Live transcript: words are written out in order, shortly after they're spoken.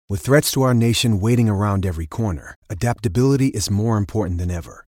With threats to our nation waiting around every corner, adaptability is more important than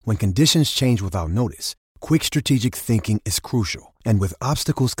ever. When conditions change without notice, quick strategic thinking is crucial. And with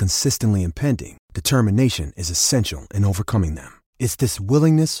obstacles consistently impending, determination is essential in overcoming them. It's this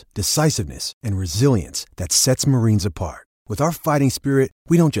willingness, decisiveness, and resilience that sets Marines apart. With our fighting spirit,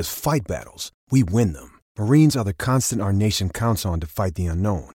 we don't just fight battles, we win them. Marines are the constant our nation counts on to fight the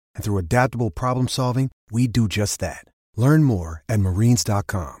unknown. And through adaptable problem solving, we do just that. Learn more at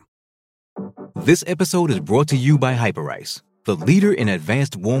marines.com. This episode is brought to you by Hyperice, the leader in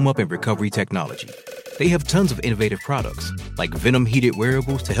advanced warm-up and recovery technology. They have tons of innovative products, like Venom-heated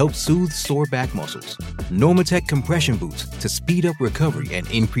wearables to help soothe sore back muscles, Normatec compression boots to speed up recovery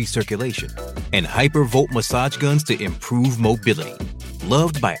and increase circulation, and Hypervolt massage guns to improve mobility.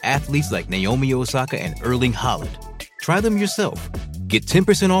 Loved by athletes like Naomi Osaka and Erling Haaland. Try them yourself. Get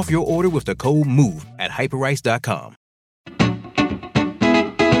 10% off your order with the code MOVE at Hyperice.com.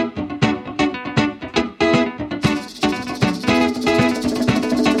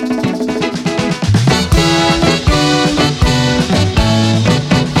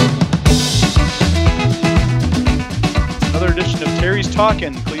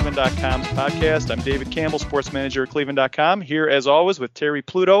 Talking, Cleveland.com's podcast. I'm David Campbell, sports manager at Cleveland.com, here as always with Terry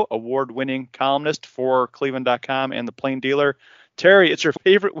Pluto, award-winning columnist for Cleveland.com and the Plain Dealer. Terry, it's your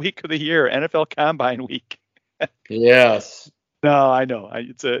favorite week of the year, NFL Combine week. Yes. No, I know.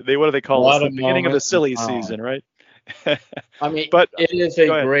 What do they call it? The beginning of the silly season, right? I mean, but it is a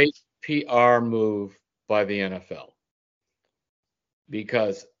great PR move by the NFL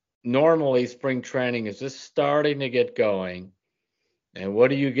because normally spring training is just starting to get going. And what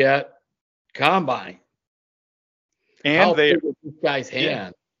do you get? Combine. And this guy's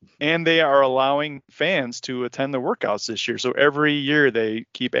hand. And they are allowing fans to attend the workouts this year. So every year they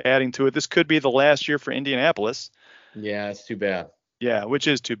keep adding to it. This could be the last year for Indianapolis. Yeah, it's too bad. Yeah, which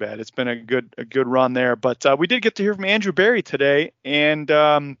is too bad. It's been a good run there. But we did get to hear from Andrew Berry today. And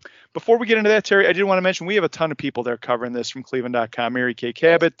before we get into that, Terry, I did want to mention we have a ton of people there covering this from Cleveland.com. Mary Kay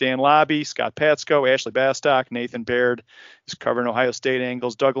Cabot, Dan Lobby, Scott Patsko, Ashley Bastock, Nathan Baird is covering Ohio State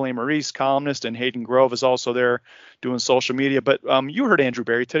angles. Doug Maurice, columnist, and Hayden Grove is also there doing social media. But you heard Andrew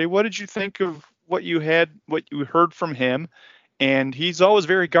Berry today. What did you think of what you heard from him? And he's always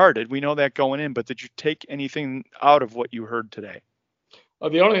very guarded. We know that going in. But did you take anything out of what you heard today?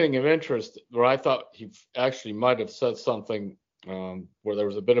 The only thing of interest where I thought he actually might have said something where there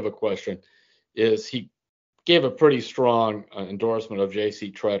was a bit of a question is he gave a pretty strong endorsement of J.C.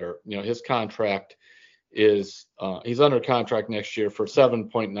 Treader. You know, his contract is he's under contract next year for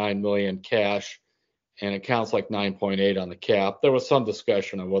 $7.9 million cash, and it counts like 9.8 on the cap. There was some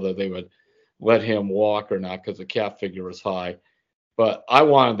discussion of whether they would let him walk or not because the cap figure is high. But I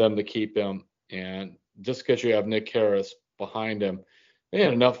wanted them to keep him, and just because you have Nick Harris behind him, they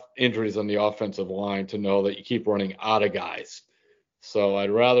had enough injuries on the offensive line to know that you keep running out of guys. So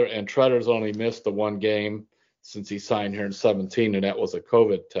I'd rather, and Treader's only missed the one game since he signed here in 2017, and that was a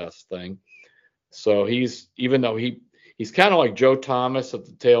COVID test thing. So even though he's kind of like Joe Thomas at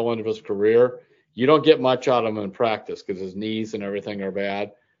the tail end of his career, you don't get much out of him in practice because his knees and everything are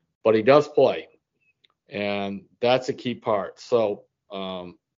bad, but he does play. And that's a key part. So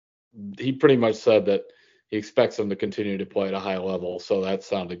he pretty much said that he expects him to continue to play at a high level, so that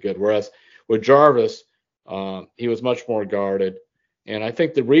sounded good. Whereas with Jarvis, he was much more guarded. And I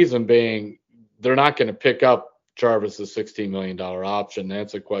think the reason being they're not going to pick up Jarvis's $16 million option.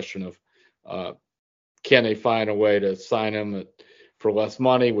 That's a question of can they find a way to sign him for less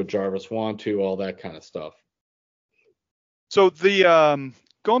money? Would Jarvis want to? All that kind of stuff. So the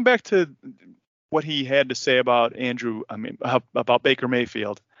going back to what he had to say about about Baker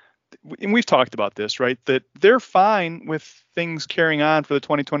Mayfield, and we've talked about this, right? That they're fine with things carrying on for the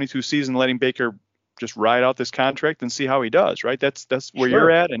 2022 season, letting Baker just ride out this contract and see how he does, right? That's where Sure.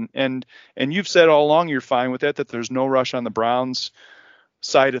 you're at, and you've said all along you're fine with that there's no rush on the Browns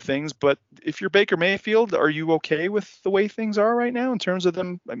side of things. But if you're Baker Mayfield, are you okay with the way things are right now in terms of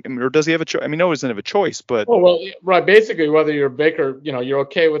them? Or does he have a choice? I mean, no, he doesn't have a choice, but well, right. Basically, whether you're Baker, you're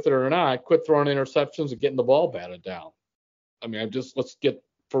okay with it or not, quit throwing interceptions and getting the ball batted down. I mean, let's get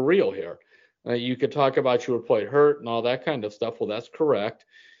for real here. You could talk about you were played hurt and all that kind of stuff. Well, that's correct.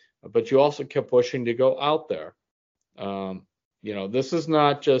 But you also kept pushing to go out there. This is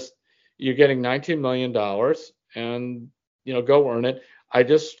not just you're getting $19 million and, go earn it. I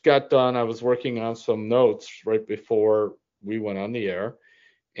just got done. I was working on some notes right before we went on the air,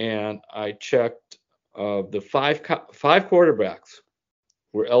 and I checked the five quarterbacks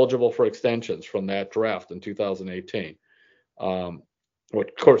were eligible for extensions from that draft in 2018.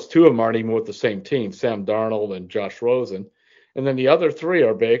 Of course, two of them aren't even with the same team, Sam Darnold and Josh Rosen. And then the other three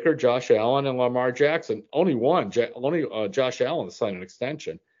are Baker, Josh Allen, and Lamar Jackson. Only Josh Allen signed an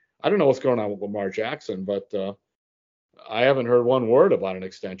extension. I don't know what's going on with Lamar Jackson, but I haven't heard one word about an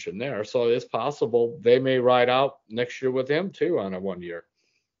extension there. So it's possible they may ride out next year with him too on a 1 year.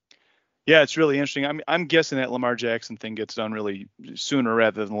 Yeah, it's really interesting. I'm guessing that Lamar Jackson thing gets done really sooner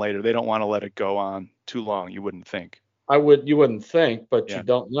rather than later. They don't want to let it go on too long, you wouldn't think. You wouldn't think, but Yeah. You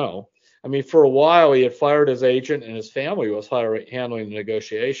don't know. I mean, for a while he had fired his agent and his family was handling the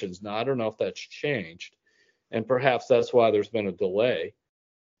negotiations. Now I don't know if that's changed, and perhaps that's why there's been a delay.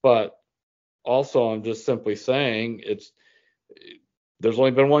 But also, I'm just simply saying there's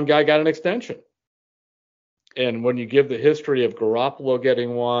only been one guy got an extension. And when you give the history of Garoppolo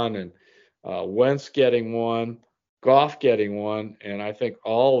getting one and Wentz getting one, Goff getting one, and I think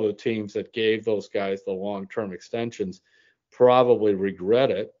all the teams that gave those guys the long-term extensions probably regret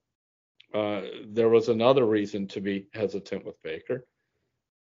it. There was another reason to be hesitant with Baker.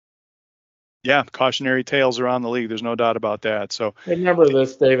 Yeah, cautionary tales around the league. There's no doubt about that. So remember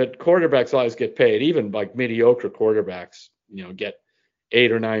this, David. Quarterbacks always get paid. Even like mediocre quarterbacks, get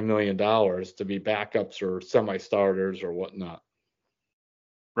 $8 or $9 million to be backups or semi-starters or whatnot.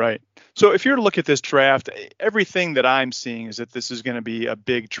 Right. So if you're to look at this draft, everything that I'm seeing is that this is going to be a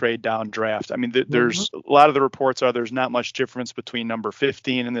big trade down draft. I mean, there's a lot of the reports are there's not much difference between number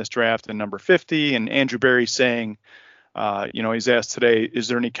 15 in this draft and number 50. And Andrew Berry saying, he's asked today, is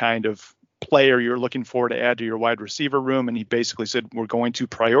there any kind of player you're looking for to add to your wide receiver room? And he basically said, we're going to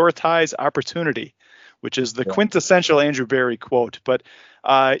prioritize opportunity, which is the quintessential Andrew Berry quote. But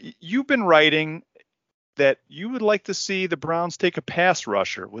you've been writing that you would like to see the Browns take a pass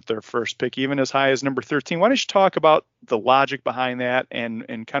rusher with their first pick, even as high as number 13. Why don't you talk about the logic behind that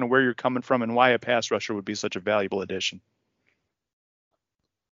and kind of where you're coming from and why a pass rusher would be such a valuable addition?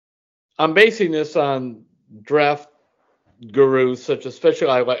 I'm basing this on draft gurus, especially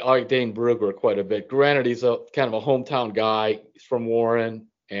I like Dane Brugler quite a bit. Granted, he's a kind of a hometown guy. He's from Warren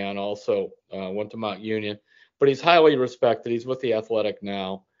and also went to Mount Union, but he's highly respected. He's with the Athletic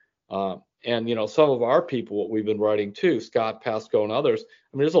now. And, some of our people, what we've been writing too, Scott Pasco and others,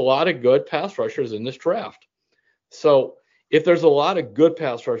 I mean, there's a lot of good pass rushers in this draft. So if there's a lot of good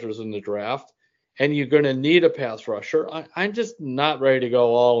pass rushers in the draft and you're going to need a pass rusher, I'm just not ready to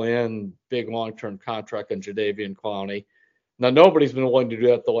go all in big long-term contract on Jadeveon Clowney. Now, nobody's been willing to do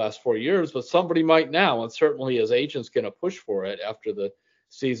that the last 4 years, but somebody might now, and certainly his agent's going to push for it after the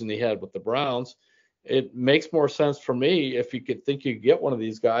season he had with the Browns. It makes more sense for me if you could get one of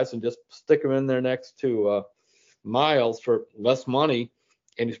these guys and just stick him in there next to Miles for less money,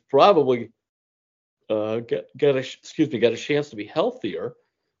 and he's probably got a chance to be healthier.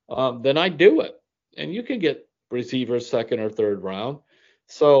 Then I do it, and you can get receivers second or third round.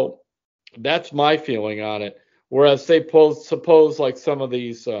 So that's my feeling on it. Whereas suppose like some of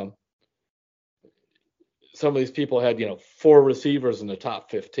these people had 4 receivers in the top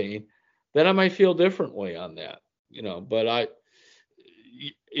 15. Then I might feel differently on that, but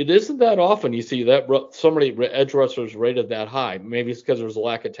it isn't that often you see that somebody edge rushers rated that high. Maybe it's because there's a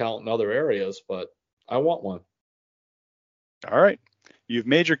lack of talent in other areas, but I want one. All right. You've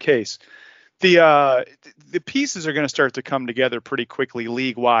made your case. The pieces are going to start to come together pretty quickly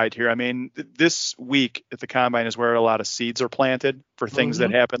league wide here. I mean, this week at the Combine is where a lot of seeds are planted for things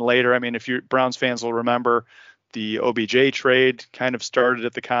that happen later. I mean, if you Browns fans will remember, the OBJ trade kind of started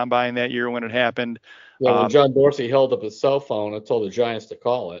at the Combine that year when it happened. Yeah, when John Dorsey held up his cell phone and told the Giants to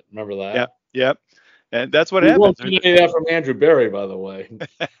call it. Remember that? Yep. And that's what happened. We won't see any of that from Andrew Berry, by the way.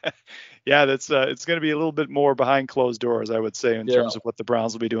 Yeah, that's it's going to be a little bit more behind closed doors, I would say, in terms of what the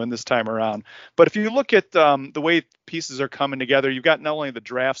Browns will be doing this time around. But if you look at the way pieces are coming together, you've got not only the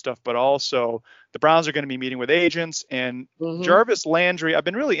draft stuff, but also the Browns are going to be meeting with agents and Jarvis Landry. I've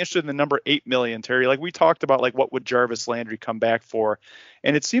been really interested in the number 8 million, Terry. Like we talked about, like what would Jarvis Landry come back for?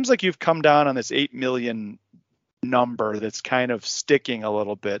 And it seems like you've come down on this 8 million number that's kind of sticking a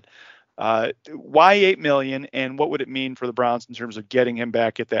little bit. Why 8 million, and what would it mean for the Browns in terms of getting him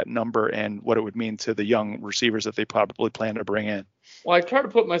back at that number, and what it would mean to the young receivers that they probably plan to bring in? Well, I try to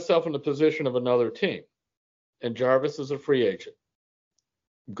put myself in the position of another team, and Jarvis is a free agent.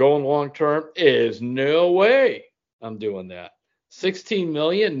 Going long term is no way I'm doing that. 16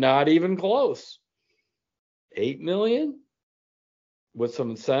 million, not even close. 8 million with some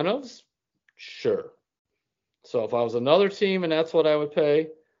incentives, sure. So if I was another team and that's what I would pay,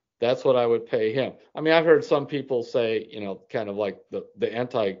 that's what I would pay him. I mean, I've heard some people say, kind of like the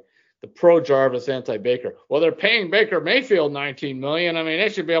pro Jarvis, anti Baker. Well, they're paying Baker Mayfield 19 million. I mean, they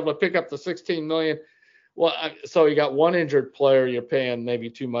should be able to pick up the 16 million. Well, so you got one injured player you're paying maybe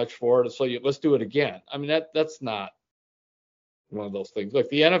too much for it. So let's do it again. I mean, that's not one of those things. Like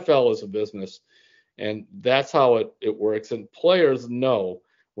the NFL is a business, and that's how it works. And players know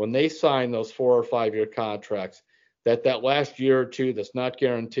when they sign those 4 or 5 year contracts that last year or two that's not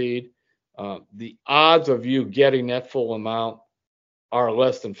guaranteed, the odds of you getting that full amount are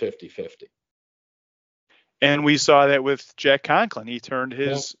less than 50-50. And we saw that with Jack Conklin. He turned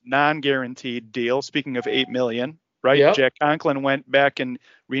his Yeah. non-guaranteed deal. Speaking of $8 million, right? Yep. Jack Conklin went back and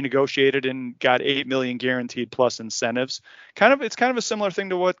renegotiated and got $8 million guaranteed plus incentives. It's kind of a similar thing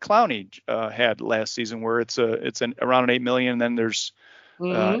to what Clowney had last season, where it's around an $8 million, and then there's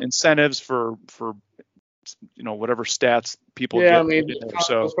incentives for whatever stats people get. Yeah, I mean, there.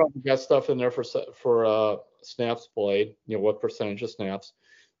 So probably got stuff in there for snaps played. What percentage of snaps.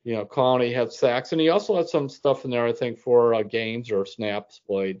 Clowney had sacks, and he also had some stuff in there, I think, for games or snaps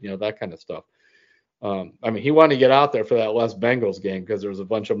played, that kind of stuff. I mean, he wanted to get out there for that last Bengals game because there was a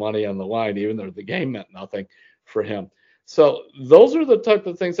bunch of money on the line, even though the game meant nothing for him. So those are the type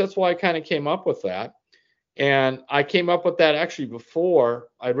of things. That's why I kind of came up with that. And I came up with that actually before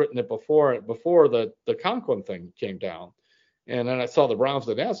I'd written it before the Conklin thing came down. And then I saw the Browns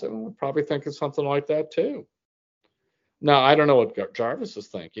did that. I said, we're probably thinking something like that too. Now, I don't know what Jarvis is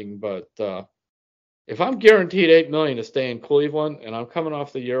thinking, but if I'm guaranteed $8 million to stay in Cleveland and I'm coming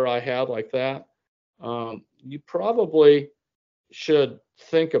off the year I had like that, you probably should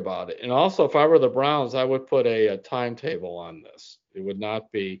think about it. And also, if I were the Browns, I would put a timetable on this. It would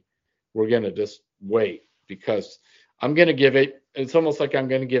not be, we're going to just wait, because I'm going to give it's almost like I'm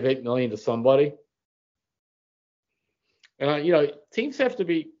going to give $8 million to somebody. And,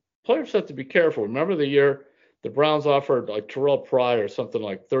 players have to be careful. Remember the year the Browns offered like Terrell Pryor something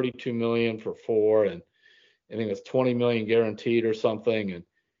like $32 million for 4, and I think it was $20 million guaranteed or something. And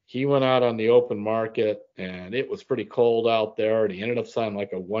he went out on the open market, and it was pretty cold out there. And he ended up signing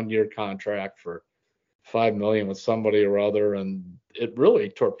like a 1-year contract for $5 million with somebody or other, and it really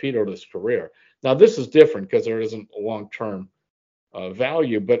torpedoed his career. Now this is different because there isn't a long-term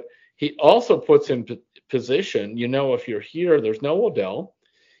value, but he also puts in position. If you're here, there's no Odell.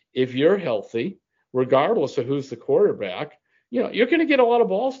 If you're healthy, regardless of who's the quarterback, you're going to get a lot of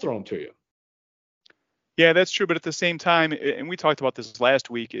balls thrown to you. Yeah, that's true. But at the same time, and we talked about this last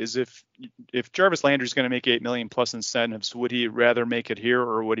week, is if Jarvis Landry's going to make $8 million plus incentives, would he rather make it here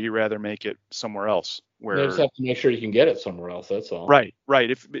or would he rather make it somewhere else? You just have to make sure you can get it somewhere else. That's all. Right.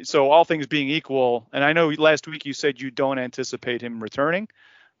 So all things being equal, and I know last week you said you don't anticipate him returning.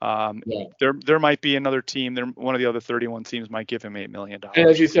 Yeah. There might be another team. One of the other 31 teams might give him $8 million. And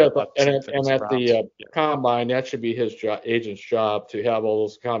as you said, at the combine, that should be his agent's job to have all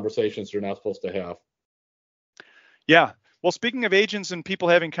those conversations they're not supposed to have. Yeah. Well, speaking of agents and people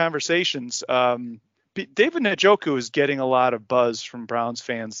having conversations, David Njoku is getting a lot of buzz from Browns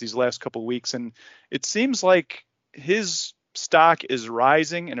fans these last couple of weeks, and it seems like his stock is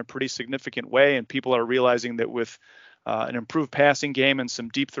rising in a pretty significant way, and people are realizing that with an improved passing game and some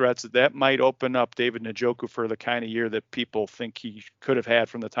deep threats, that might open up David Njoku for the kind of year that people think he could have had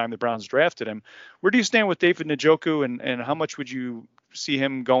from the time the Browns drafted him. Where do you stand with David Njoku, and how much would you see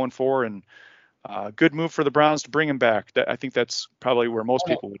him going for? And good move for the Browns to bring him back. I think that's probably where most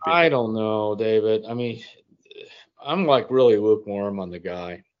people would be. I don't know, David. I mean, I'm like really lukewarm on the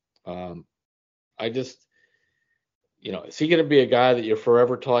guy. I just, is he going to be a guy that you're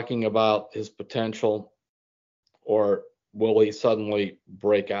forever talking about his potential, or will he suddenly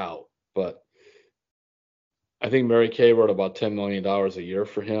break out? But I think Mary Kay wrote about $10 million a year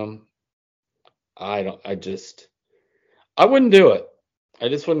for him. I wouldn't do it. I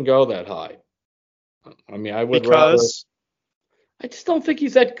just wouldn't go that high. I mean, I would rather. I just don't think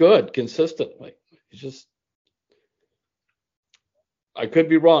he's that good consistently. I could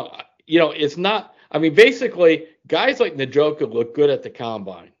be wrong. It's not. I mean, basically, guys like Njoku look good at the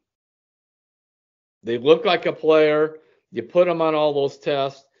combine. They look like a player. You put him on all those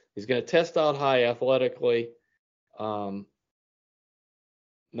tests. He's going to test out high athletically. Now,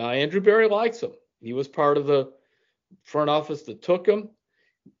 Andrew Berry likes him. He was part of the front office that took him.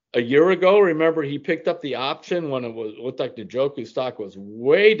 A year ago, remember, he picked up the option when it looked like Njoku stock was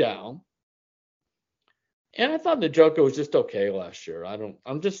way down. And I thought Njoku was just okay last year.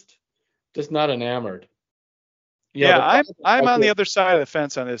 I'm just not enamored. I'm on the other side of the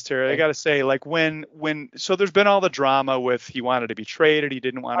fence on this, Terry. I got to say, like so there's been all the drama with he wanted to be traded. He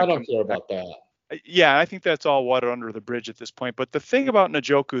didn't want to. I don't care about that. Yeah, I think that's all water under the bridge at this point. But the thing about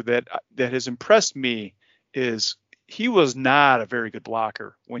Njoku that has impressed me is he was not a very good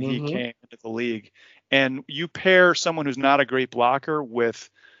blocker when he came into the league. And you pair someone who's not a great blocker with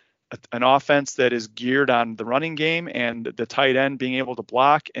an offense that is geared on the running game and the tight end being able to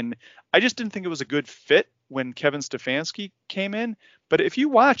block. And I just didn't think it was a good fit when Kevin Stefanski came in. But if you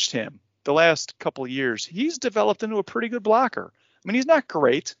watched him the last couple of years, he's developed into a pretty good blocker. I mean, he's not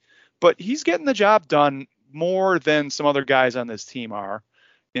great, but he's getting the job done more than some other guys on this team are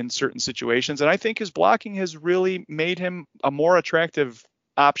in certain situations. And I think his blocking has really made him a more attractive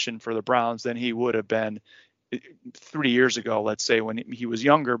option for the Browns than he would have been 3 years ago, let's say, when he was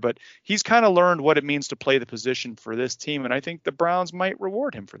younger. But he's kind of learned what it means to play the position for this team, and I think the Browns might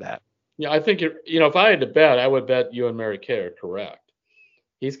reward him for that. Yeah, I think, if I had to bet, I would bet you and Mary Kay are correct.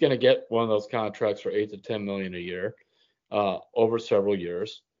 He's going to get one of those contracts for $8 to $10 million a year over several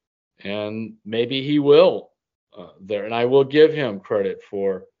years, and maybe he will there. And I will give him credit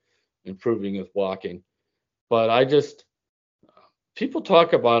for improving his blocking, but people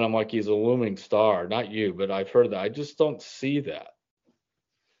talk about him like he's a looming star. Not you, but I've heard that. I just don't see that.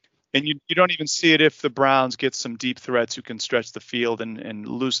 And you don't even see it if the Browns get some deep threats who can stretch the field and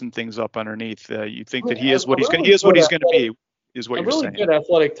loosen things up underneath. You think that he is what he's going to be, is what you're saying. A really good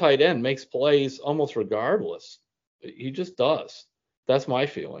athletic tight end makes plays almost regardless. He just does. That's my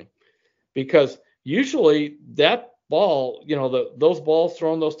feeling. Because usually that ball, those balls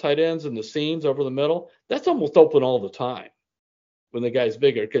thrown, those tight ends and the seams over the middle, that's almost open all the time when the guy's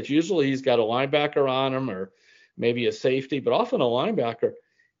bigger, because usually he's got a linebacker on him or maybe a safety, but often a linebacker.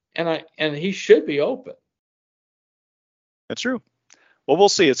 And he should be open. That's true. Well, we'll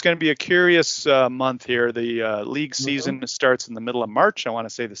see. It's going to be a curious month here. The league season starts in the middle of March. I want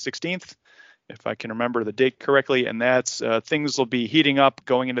to say the 16th, if I can remember the date correctly. And that's things will be heating up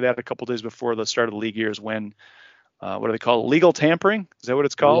going into that a couple days before the start of the league years when, what do they call it? Legal tampering? Is that what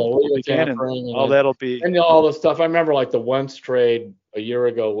it's called? Yeah, legal tampering. And all that'll be. And all the stuff. I remember like the Wentz trade a year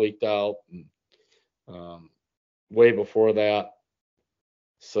ago leaked out, and, way before that.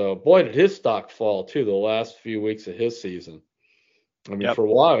 So, boy, did his stock fall, too, the last few weeks of his season. I mean, for a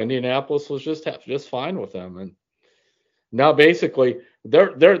while, Indianapolis was just fine with him. And now, basically,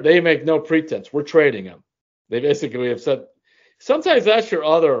 they make no pretense. We're trading him. They basically have said, sometimes that's your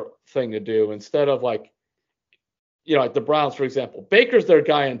other thing to do instead of like the Browns, for example. Baker's their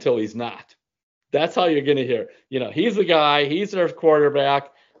guy until he's not. That's how you're going to hear. He's the guy. He's their quarterback,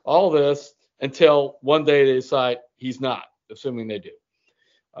 all this, until one day they decide he's not, assuming they do.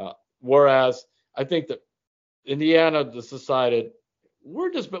 Whereas I think that Indiana just decided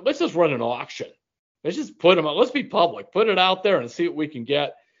let's just run an auction. Let's just put them out. Let's be public. Put it out there and see what we can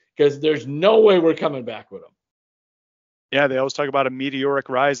get, because there's no way we're coming back with them. Yeah, they always talk about a meteoric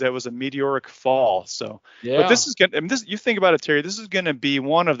rise. That was a meteoric fall. So, yeah. But this is going. You think about it, Terry. This is going to be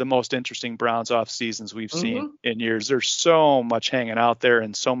one of the most interesting Browns off seasons we've seen in years. There's so much hanging out there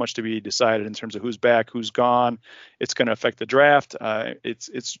and so much to be decided in terms of who's back, who's gone. It's going to affect the draft.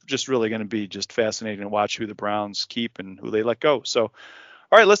 It's just really going to be just fascinating to watch who the Browns keep and who they let go. So,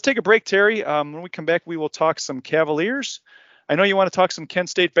 all right, let's take a break, Terry. When we come back, we will talk some Cavaliers. I know you want to talk some Kent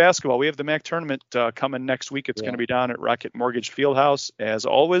State basketball. We have the MAC tournament coming next week. It's going to be down at Rocket Mortgage Fieldhouse, as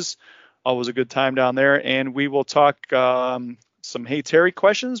always. Always a good time down there. And we will talk some Hey Terry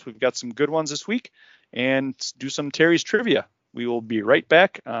questions. We've got some good ones this week, and do some Terry's trivia. We will be right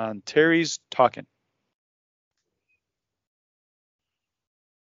back on Terry's Talking.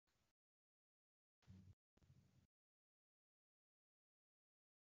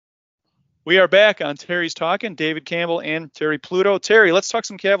 We are back on Terry's Talking. David Campbell and Terry Pluto. Terry, let's talk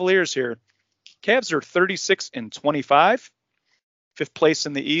some Cavaliers here. Cavs are 36-25, fifth place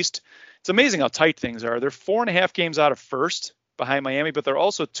in the East. It's amazing how tight things are. They're 4.5 games out of first behind Miami, but they're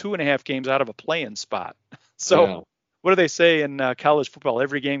also 2.5 games out of a play-in spot. So what do they say in college football?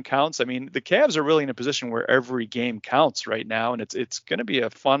 Every game counts. I mean, the Cavs are really in a position where every game counts right now, and it's going to be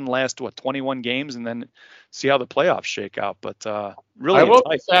a fun last 21 games, and then see how the playoffs shake out. But really, I hope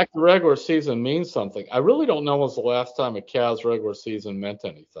the fact the regular season means something. I really don't know when's the last time a Cavs regular season meant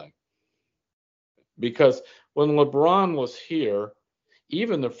anything, because when LeBron was here,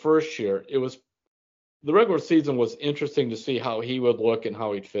 even the first year, the regular season was interesting to see how he would look and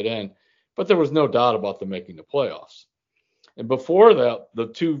how he'd fit in, but there was no doubt about them making the playoffs. And before that, the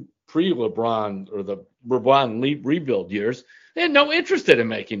two pre-LeBron or the LeBron rebuild years, they had no interest in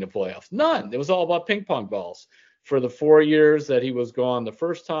making the playoffs. None. It was all about ping pong balls for the 4 years that he was gone the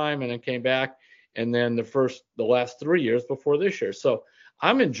first time and then came back, and then the last 3 years before this year. So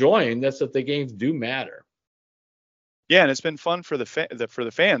I'm enjoying this, that the games do matter. Yeah, and it's been fun for the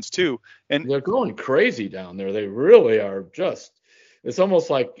fans too. And they're going crazy down there. They really are just. It's almost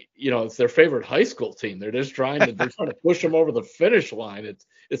like, it's their favorite high school team. They're just trying to push them over the finish line.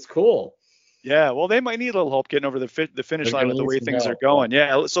 It's cool. Yeah, well, they might need a little help getting over the finish They're line going with to the need way some things are help. going.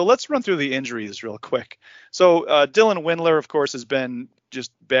 Yeah, so let's run through the injuries real quick. So Dylan Windler, of course, has been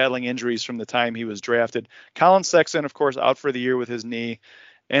just battling injuries from the time he was drafted. Colin Sexton, of course, out for the year with his knee.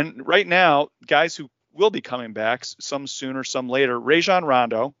 And right now, guys who will be coming back, some sooner, some later, Rajon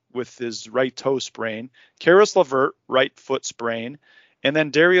Rondo with his right toe sprain, Karis LeVert, right foot sprain, and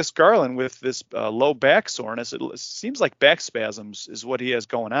then Darius Garland with this low back soreness. It seems like back spasms is what he has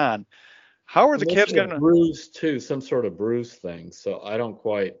going on. How are He the Cavs mentioned a going to? bruise too, some sort of bruise thing. So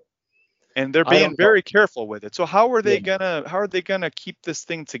And they're I being don't know. very careful with it. So how are Yeah. they gonna keep this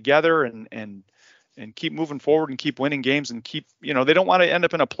thing together and keep moving forward and keep winning games and keep they don't want to end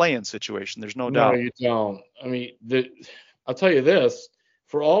up in a play-in situation. There's no No, doubt. you don't. I mean, I'll tell you this: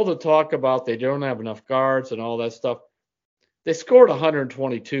 for all the talk about they don't have enough guards and all that stuff, they scored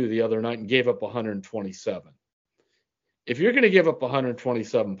 122 the other night and gave up 127. If you're going to give up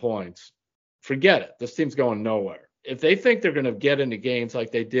 127 points, forget it. This team's going nowhere. If they think they're going to get into games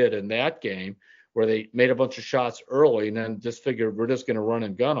like they did in that game, where they made a bunch of shots early and then just figured we're just going to run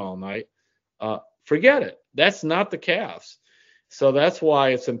and gun all night, forget it. That's not the Cavs. So that's why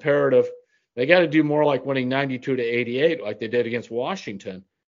it's imperative. They got to do more like winning 92-88, like they did against Washington,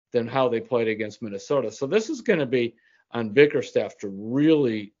 than how they played against Minnesota. So this is going to be on Bickerstaff to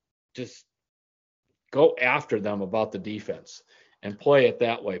really just go after them about the defense and play it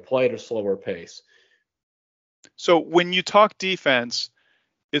that way, play at a slower pace. So when you talk defense,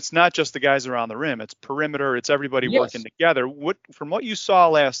 it's not just the guys around the rim. It's perimeter. It's everybody working Yes. together. From what you saw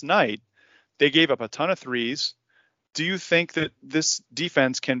last night, they gave up a ton of threes. Do you think that this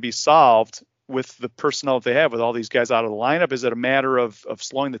defense can be solved with the personnel that they have, with all these guys out of the lineup? Is it a matter of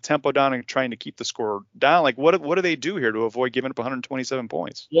slowing the tempo down and trying to keep the score down? Like, what do they do here to avoid giving up 127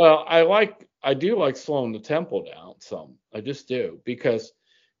 points? Well, I do like slowing the tempo down some. I just do, because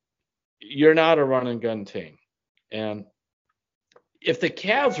you're not a run and gun team. And if the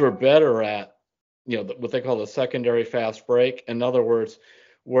Cavs were better at, what they call the secondary fast break, in other words,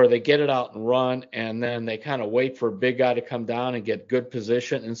 where they get it out and run, and then they kind of wait for a big guy to come down and get good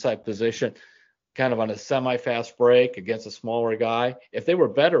position, inside position, kind of on a semi-fast break against a smaller guy. If they were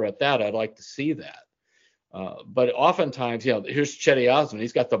better at that, I'd like to see that. But oftentimes, here's Chetty Osman.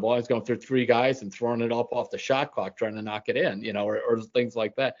 He's got the ball. He's going through three guys and throwing it up off the shot clock, trying to knock it in, or things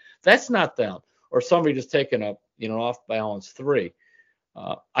like that. That's not them. Or somebody just taking a, off balance three.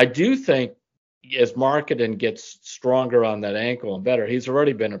 I do think as Markkanen gets stronger on that ankle and better, he's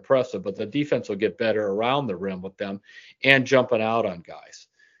already been impressive, but the defense will get better around the rim with them and jumping out on guys.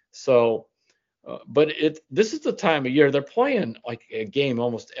 So, but this is the time of year they're playing like a game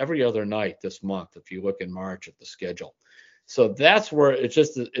almost every other night this month. If you look in March at the schedule, so that's where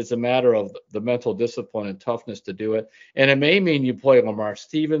it's a matter of the mental discipline and toughness to do it. And it may mean you play Lamar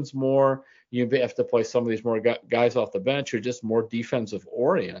Stevens more. You have to play some of these more guys off the bench who are just more defensive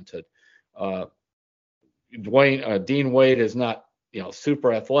oriented. Dean Wade is not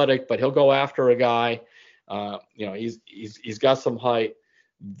super athletic, but he'll go after a guy. He's got some height,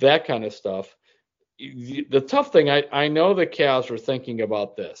 that kind of stuff. The tough thing, I know the Cavs were thinking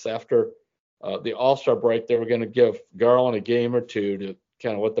about this after the All-Star break. They were going to give Garland a game or two to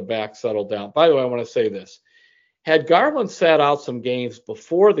kind of let the back settle down. By the way, I want to say this. Had Garland sat out some games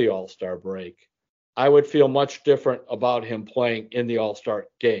before the All-Star break, I would feel much different about him playing in the All-Star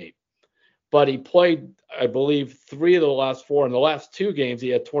game. But he played, I believe, 3 of the last 4. In the last 2 games, he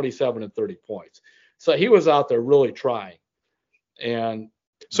had 27 and 30 points. So he was out there really trying. And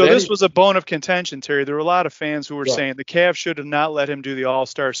so this was a bone of contention, Terry. There were a lot of fans who were saying the Cavs should have not let him do the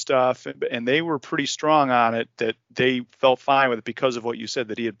All-Star stuff, and they were pretty strong on it, that they felt fine with it because of what you said,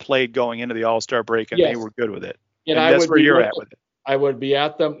 that he had played going into the All-Star break, and they were good with it. And that's where you're at with it. I would be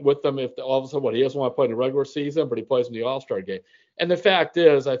with them if all of a sudden he doesn't want to play in the regular season, but he plays in the All-Star game. And the fact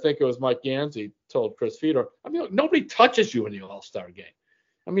is, I think it was Mike Yancey told Chris Fedor, nobody touches you in the All-Star game.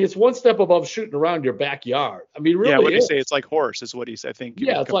 It's one step above shooting around your backyard. Really, yeah. What do you say? It's like horse, is what he's. I think.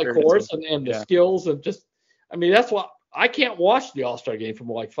 Yeah, it's like horse, and the skills, and just. That's why I can't watch the All-Star game for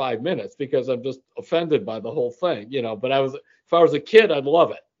like 5 minutes because I'm just offended by the whole thing. But if I was a kid, I'd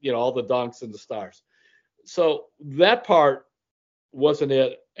love it. All the dunks and the stars. So that part wasn't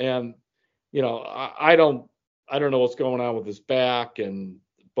it, and I don't know what's going on with his back and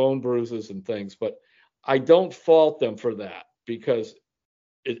bone bruises and things, but I don't fault them for that because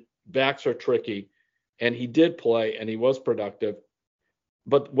backs are tricky, and he did play and he was productive.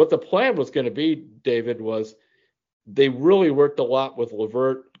 But what the plan was going to be, David, was they really worked a lot with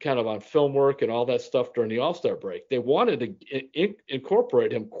LeVert kind of on film work and all that stuff during the All-Star break. They wanted to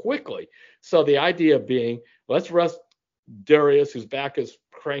incorporate him quickly. So the idea being, let's rest Darius, whose back is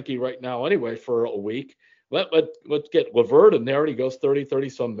cranky right now anyway for a week. Let's get LeVert in there, and he goes 30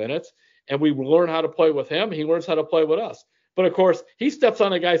 some minutes, and we learn how to play with him. He learns how to play with us. But of course, he steps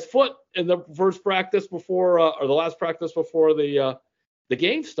on a guy's foot in the first practice before, or the last practice before the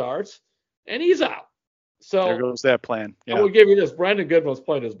game starts, and he's out. So there goes that plan. Yeah. I will give you this: Brandon Goodwin's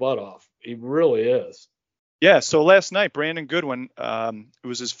playing his butt off. He really is. Yeah. So last night, Brandon Goodwin, it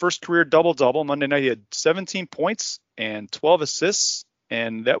was his first career double-double. Monday night, he had 17 points and 12 assists,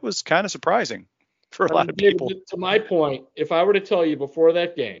 and that was kind of surprising for a lot of people. To my point, if I were to tell you before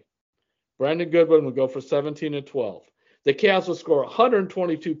that game, Brandon Goodwin would go for 17 and 12. The Cavs would score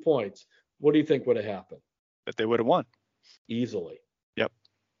 122 points. What do you think would have happened? That they would have won. Easily. Yep.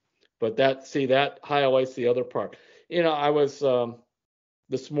 But that highlights the other part. I was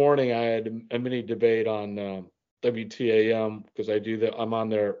this morning, I had a mini debate on WTAM because I do that. I'm on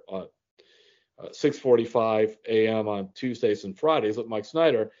there 6:45 a.m. on Tuesdays and Fridays with Mike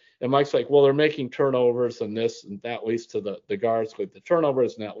Snyder. And Mike's like, well, they're making turnovers and this and that leads to the guards with the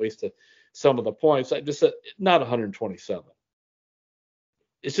turnovers and that leads to some of the points. I just said, not 127.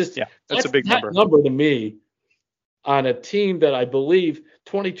 It's just, that's a big number. That number to me on a team that I believe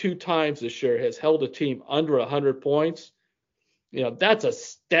 22 times this year has held a team under 100 points. That's a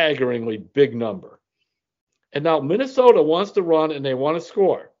staggeringly big number. And now Minnesota wants to run and they want to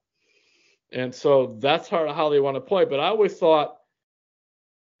score. And so that's how they want to play. But I always thought,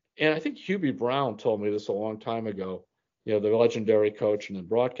 and I think Hubie Brown told me this a long time ago, the legendary coach and then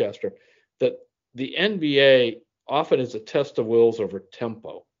broadcaster, that the NBA often is a test of wills over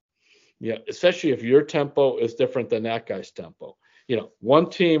tempo. Especially if your tempo is different than that guy's tempo. One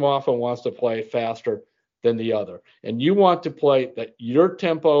team often wants to play faster than the other. And you want to play that your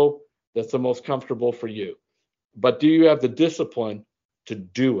tempo that's the most comfortable for you. But do you have the discipline to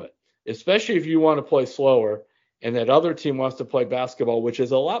do it? Especially if you want to play slower and that other team wants to play basketball, which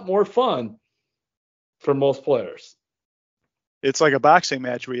is a lot more fun for most players. It's like a boxing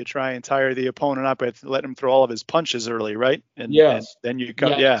match where you try and tire the opponent up by letting him throw all of his punches early, right? And then you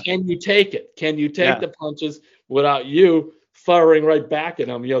come. Yeah. Can you take it? Can you take the punches without you firing right back at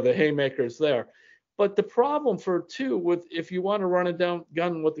them? The haymaker's there. But the problem if you want to run it down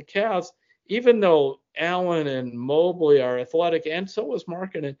gun with the Cavs, even though Allen and Mobley are athletic and so is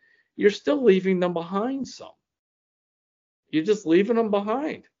Markkanen, you're still leaving them behind some. You're just leaving them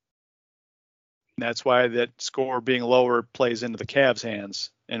behind. That's why that score being lower plays into the Cavs' hands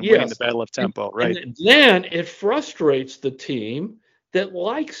and winning the battle of tempo, right? And then it frustrates the team that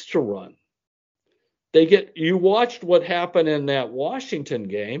likes to run. You watched what happened in that Washington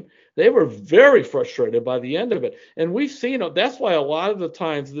game. They were very frustrated by the end of it. And we've seen it. That's why a lot of the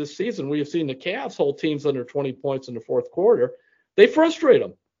times this season we have seen the Cavs hold teams under 20 points in the fourth quarter. They frustrate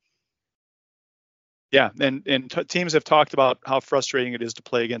them. Yeah, and teams have talked about how frustrating it is to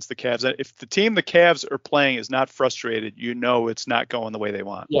play against the Cavs. If the team the Cavs are playing is not frustrated, it's not going the way they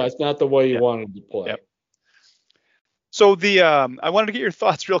want. Yeah, it's not the way you wanted to play. Yep. So I wanted to get your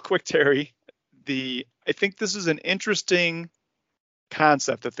thoughts real quick, Terry. I think this is an interesting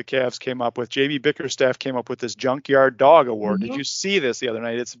concept that the Cavs came up with. JB Bickerstaff came up with this Junkyard Dog Award. Mm-hmm. Did you see this the other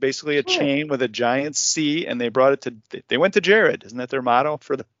night? It's basically a chain with a giant C, and they went to Jared. Isn't that their motto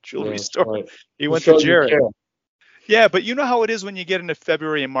for the jewelry store? Right. He went to Jared. Yeah, but you know how it is when you get into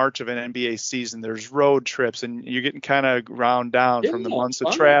February and March of an NBA season. There's road trips, and you're getting kind of ground down from the months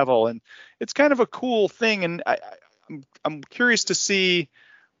of travel, and it's kind of a cool thing. And I'm curious to see.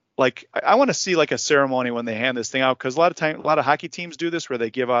 I want to see a ceremony when they hand this thing out, because a lot of hockey teams do this where they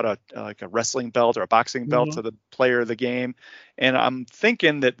give out a wrestling belt or a boxing belt to the player of the game. And I'm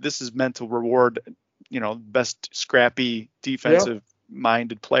thinking that this is meant to reward, best scrappy defensive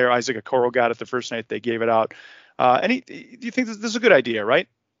minded player. Isaac Okoro got it the first night they gave it out. Do you think this is a good idea, right?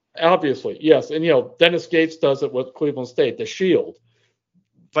 Obviously, yes. And, Dennis Gates does it with Cleveland State, the shield.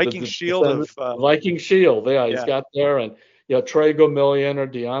 Viking shield. Viking shield. Yeah, he's got there. And, Trey Gomillion or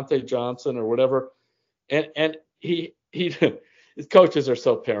Deontay Johnson or whatever. And he his coaches are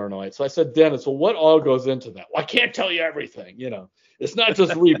so paranoid. So I said, Dennis, well, what all goes into that? Well, I can't tell you everything. It's not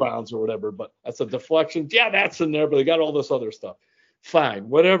just rebounds or whatever, but that's a deflection. Yeah, that's in there, but they got all this other stuff. Fine,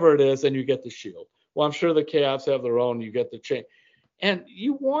 whatever it is, and you get the shield. Well, I'm sure the Cavs have their own. You get the chain. And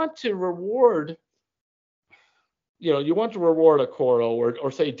you want to reward, a Coro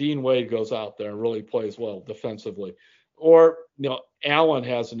or say Dean Wade goes out there and really plays well defensively. Or, Allen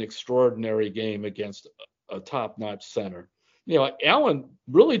has an extraordinary game against a top-notch center. Allen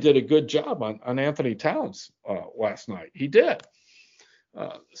really did a good job on Anthony Towns last night. He did.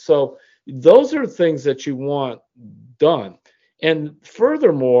 So those are things that you want done. And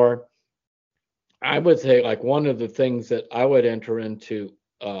furthermore, I would say one of the things that I would enter into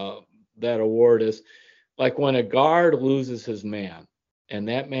that award is like when a guard loses his man and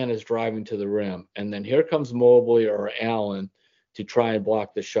that man is driving to the rim, and then here comes Mobley or Allen to try and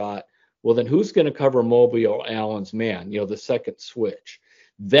block the shot. Well, then who's going to cover Mobley or Allen's man? The second switch.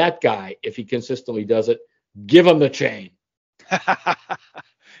 That guy, if he consistently does it, give him the chain.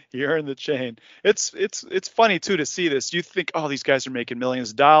 You earn the chain. It's funny too to see this. You think, oh, these guys are making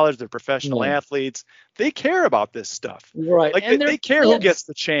millions of dollars. They're professional athletes. They care about this stuff, right? Like they care who gets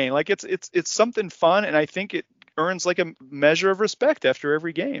the chain. Like it's something fun, and I think it earns like a measure of respect after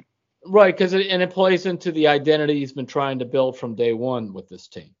every game. Right, because it plays into the identity he's been trying to build from day one with this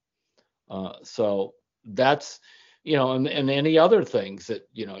team. So that's, and any other things that,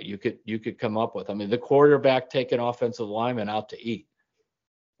 you could come up with. I mean, the quarterback taking offensive linemen out to eat.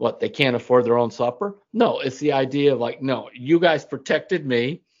 What, they can't afford their own supper? No, it's the idea of like, no, you guys protected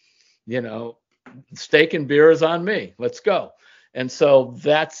me, steak and beer is on me. Let's go. And so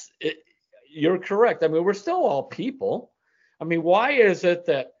that's it. You're correct. I mean, we're still all people. I mean, why is it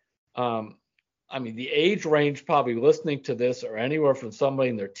that, the age range probably listening to this are anywhere from somebody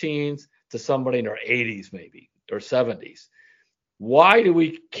in their teens to somebody in their 80s, maybe, or 70s. Why do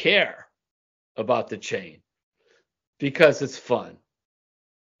we care about the chain? Because it's fun.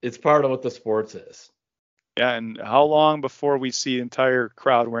 It's part of what the sports is. Yeah, and how long before we see the entire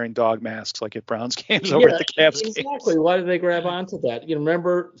crowd wearing dog masks like at Browns games over at the Cavs games? Exactly. Why did they grab onto that?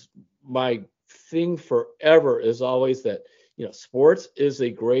 Remember, my thing forever is always that, sports is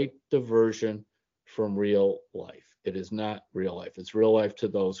a great diversion from real life. It is not real life. It's real life to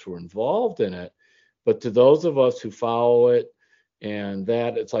those who are involved in it, but to those of us who follow it, and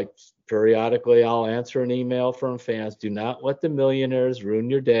that it's like periodically I'll answer an email from fans. Do not let the millionaires ruin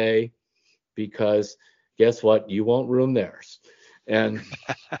your day, because guess what? You won't ruin theirs. And,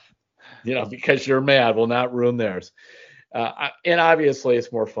 because you're mad will not ruin theirs. And obviously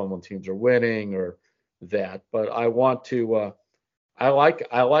it's more fun when teams are winning or that, but I want to, I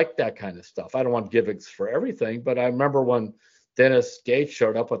like that kind of stuff. I don't want gimmicks for everything, but I remember when Dennis Gates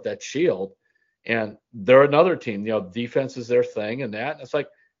showed up with that shield, and they're another team, defense is their thing and that. And it's like,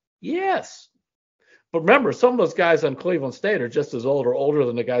 yes. But remember, some of those guys on Cleveland State are just as old or older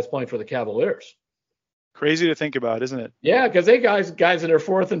than the guys playing for the Cavaliers. Crazy to think about, isn't it? Yeah, because they guys in their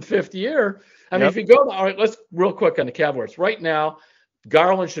fourth and fifth year. I mean, if you go, all right, let's real quick on the Cavaliers. Right now,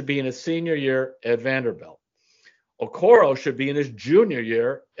 Garland should be in his senior year at Vanderbilt. Okoro should be in his junior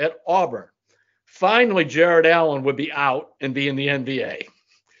year at Auburn. Finally, Jared Allen would be out and be in the NBA.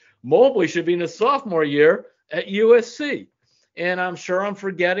 Mobley should be in his sophomore year at USC. And I'm sure I'm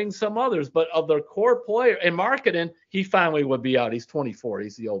forgetting some others, but of their core player and marketing, he finally would be out. He's 24.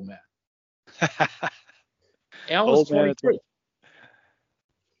 He's the old man. Allen's 23.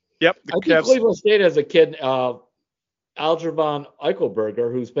 Yep. I think Cleveland State has a kid, Algernon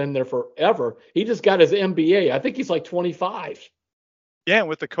Eichelberger, who's been there forever. He just got his MBA. I think he's like 25. Yeah, and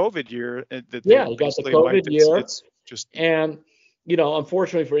with the COVID year. He got the COVID year. It's just. And,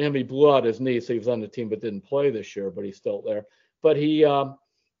 unfortunately for him, he blew out his knee, so he was on the team but didn't play this year, but he's still there. But he had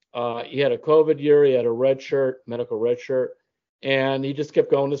a COVID year. He had a medical red shirt, and he just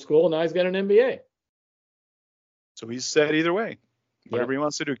kept going to school, and now he's got an MBA. So he's set either way. Whatever he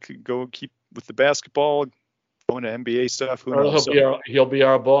wants to do, go keep with the basketball, going to NBA stuff. Who knows? He'll be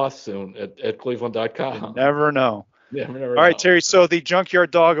our boss soon at Cleveland.com. You never know. Yeah, All right, Terry. So the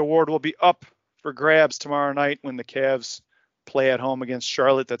Junkyard Dog Award will be up for grabs tomorrow night when the Cavs play at home against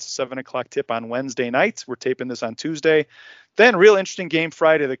Charlotte. That's a 7:00 tip on Wednesday night. We're taping this on Tuesday. Then real interesting game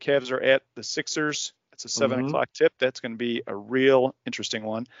Friday. The Cavs are at the Sixers. It's a 7:00 tip. That's going to be a real interesting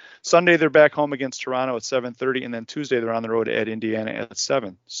one. Sunday, they're back home against Toronto at 7:30. And then Tuesday, they're on the road at Indiana at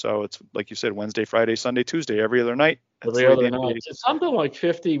 7. So it's, like you said, Wednesday, Friday, Sunday, Tuesday, every other night. Every other night. It's something like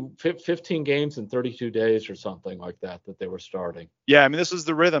 15 games in 32 days or something like that they were starting. Yeah, I mean, this is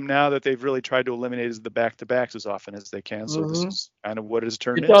the rhythm now that they've really tried to eliminate the back-to-backs as often as they can. So this is kind of what it has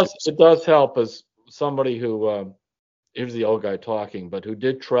turned into. It does help as somebody who here's the old guy talking, but who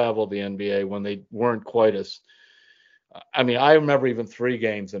did travel the NBA when they weren't quite as, I remember even 3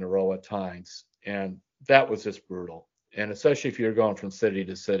 games in a row at times, and that was just brutal. And especially if you're going from city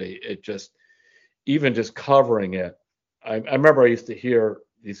to city, it just, even just covering it, I remember I used to hear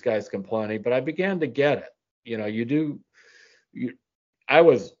these guys complaining, but I began to get it. I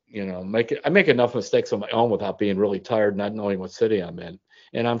make enough mistakes on my own without being really tired, not knowing what city I'm in.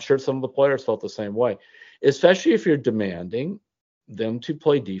 And I'm sure some of the players felt the same way, especially if you're demanding them to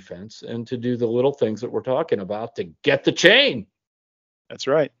play defense and to do the little things that we're talking about to get the chain. That's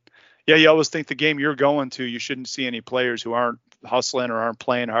right. Yeah, you always think the game you're going to, you shouldn't see any players who aren't hustling or aren't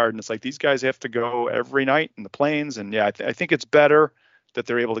playing hard. And it's like these guys have to go every night in the plains. And yeah, I think it's better that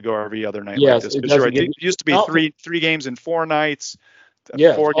they're able to go every other night like Yes, this. it Because you're doesn't right, get it used to be three games in 4 nights,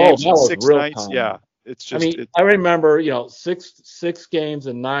 yes. 4 Oh, games that in was 6 real nights. common. Yeah, it's I just mean, I remember, six games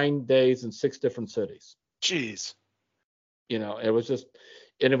in 9 days in 6 different cities. Jeez. It was just,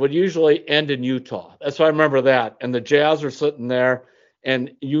 and it would usually end in Utah. That's why I remember that. And the Jazz are sitting there,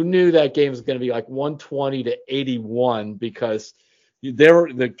 and you knew that game was going to be like 120-81 because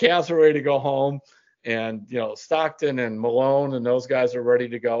the Cavs were ready to go home, and Stockton and Malone and those guys are ready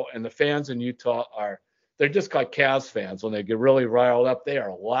to go, and the fans in Utah they're just like Cavs fans. When they get really riled up, they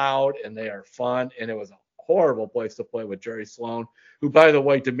are loud and they are fun, and it was a horrible place to play with Jerry Sloan, who, by the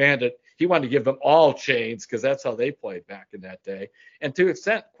way, demanded he wanted to give them all chains because that's how they played back in that day. And to an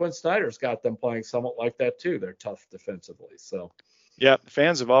extent, Quinn Snyder's got them playing somewhat like that too. They're tough defensively. So Yeah,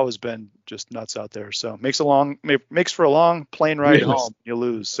 fans have always been just nuts out there. So makes for a long plane ride yes. home. You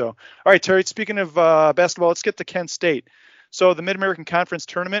lose. So all right, Terry. Speaking of basketball, let's get to Kent State. So the Mid American Conference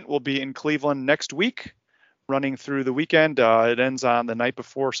tournament will be in Cleveland next week, running through the weekend. It ends on the night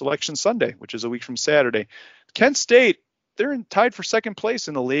before Selection Sunday, which is a week from Saturday. Kent State, they're tied for second place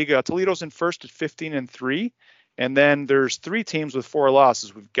in the league. Toledo's in first at 15-3, and then there's 3 teams with 4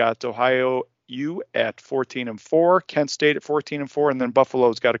 losses. We've got Ohio U at 14-4, Kent State at 14-4, and then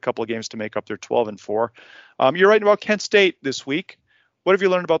Buffalo's got a couple of games to make up their 12-4. You're writing about Kent State this week. What have you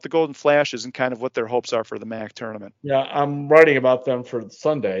learned about the Golden Flashes and kind of what their hopes are for the MAC tournament? Yeah, I'm writing about them for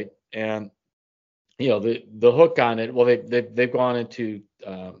Sunday, and the hook on it. Well, they've gone into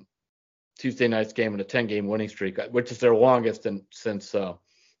Tuesday night's game in a 10-game winning streak, which is their longest since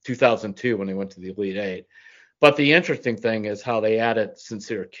 2002 when they went to the Elite Eight. But the interesting thing is how they added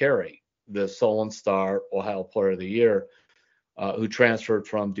Sincere Carey, the Solon Star Ohio Player of the Year, who transferred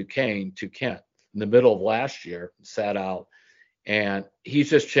from Duquesne to Kent in the middle of last year, sat out, and he's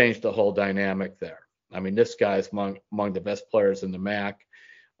just changed the whole dynamic there. I mean, this guy's among the best players in the MAC,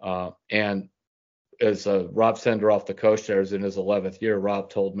 and as Rob Senderoff, the coach there, is in his 11th year. Rob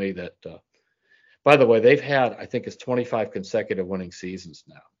told me that, by the way, they've had, I think it's 25 consecutive winning seasons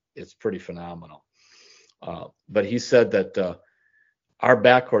now. It's pretty phenomenal. But he said that our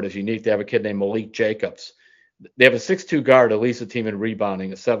backcourt is unique. They have a kid named Malik Jacobs. They have a 6'2" guard that leads the team in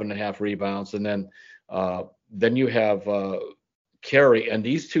rebounding, 7.5 rebounds. And then you have Carey. And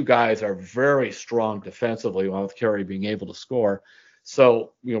these 2 guys are very strong defensively, along with Carey being able to score.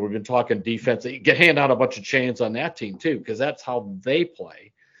 So, we've been talking defense. You can hand out a bunch of chains on that team, too, because that's how they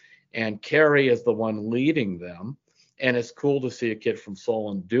play. And Carey is the one leading them. And it's cool to see a kid from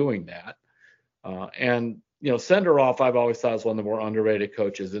Solon doing that. And Senderoff, I've always thought is one of the more underrated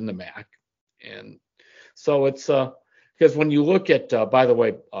coaches in the MAC. And so it's because when you look at, by the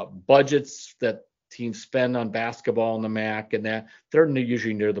way, budgets that teams spend on basketball in the MAC and that, they're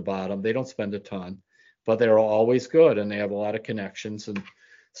usually near the bottom. They don't spend a ton, but they're always good and they have a lot of connections. And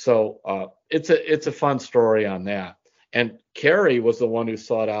so it's a fun story on that. And Carey was the one who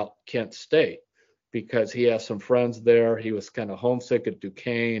sought out Kent State because he has some friends there. He was kind of homesick at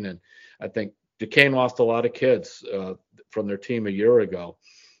Duquesne, and I think Duquesne lost a lot of kids from their team a year ago.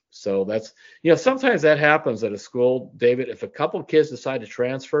 So that's, sometimes that happens at a school, David. If a couple kids decide to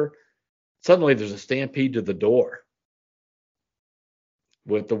transfer, suddenly there's a stampede to the door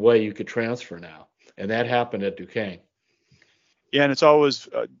with the way you could transfer now. And that happened at Duquesne. Yeah, and it's always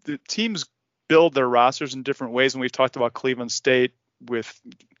the teams build their rosters in different ways. And we've talked about Cleveland State with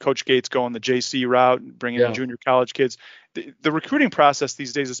Coach Gates going the JC route, bringing in junior college kids. The recruiting process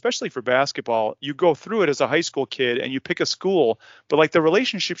these days, especially for basketball, you go through it as a high school kid and you pick a school, but like the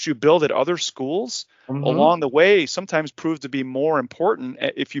relationships you build at other schools along the way sometimes prove to be more important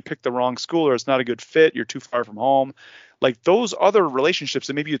if you pick the wrong school or it's not a good fit, you're too far from home. Like those other relationships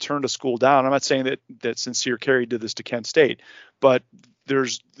that maybe you turned a school down. I'm not saying that Sincere Carey did this to Kent State, but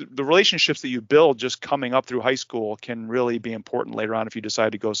there's the relationships that you build just coming up through high school can really be important later on if you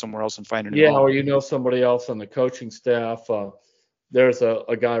decide to go somewhere else and find a new home. Or somebody else on the coaching staff. There's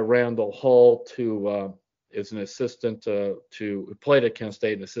a guy, Randall Holt, who is an assistant who played at Kent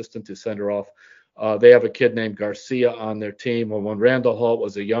State, an assistant to Senderoff. They have a kid named Garcia on their team. When Randall Holt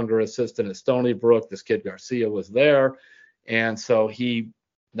was a younger assistant at Stony Brook, this kid Garcia was there. And so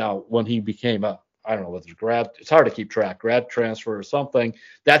when he became I don't know whether it's grad, it's hard to keep track, grad transfer or something.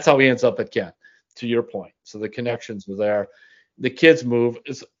 That's how he ends up at Kent, to your point. So the connections were there. The kids move.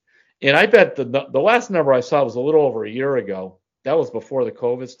 And I bet the last number I saw was a little over a year ago. That was before the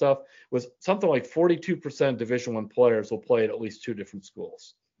COVID stuff, was something like 42% Division I players will play at least 2 different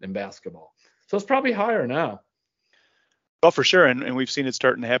schools in basketball. So it's probably higher now. Well, for sure, and we've seen it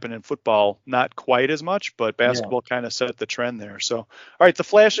starting to happen in football, not quite as much, but basketball kind of set the trend there. So, all right, the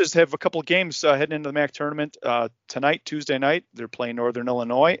Flashes have a couple of games heading into the MAC tournament tonight, Tuesday night. They're playing Northern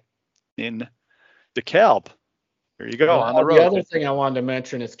Illinois in DeKalb. There you go, on the road. The other thing I wanted to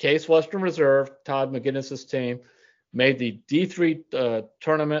mention is Case Western Reserve, Todd McGinnis's team, made the D3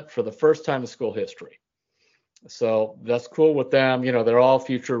 tournament for the first time in school history. So that's cool with them. They're all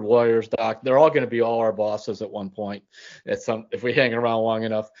future lawyers, doc. They're all going to be all our bosses at one point. If we hang around long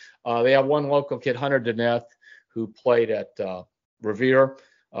enough. They have one local kid, Hunter Deneth, who played at Revere.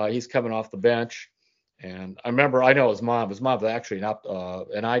 He's coming off the bench. And I know his mom. His mom's actually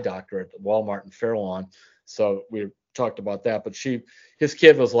an eye doctor at Walmart in Fairlawn. So we talked about that. But his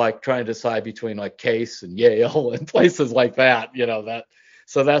kid was like trying to decide between like Case and Yale and places like that.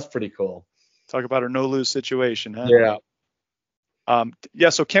 So that's pretty cool. Talk about a no-lose situation, huh? Yeah.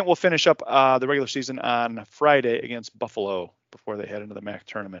 So Kent will finish up the regular season on Friday against Buffalo before they head into the MAC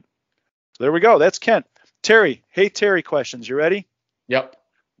tournament. So there we go. That's Kent. Terry. Hey, Terry questions. You ready? Yep.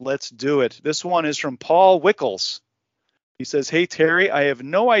 Let's do it. This one is from Paul Wickles. He says, hey, Terry, I have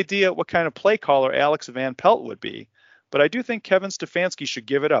no idea what kind of play caller Alex Van Pelt would be, but I do think Kevin Stefanski should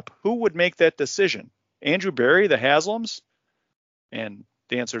give it up. Who would make that decision? Andrew Berry, the Haslams? And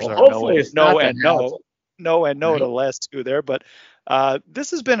the answers are no and no to the last two there. But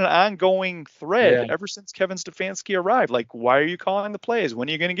this has been an ongoing thread ever since Kevin Stefanski arrived. Like, why are you calling the plays? When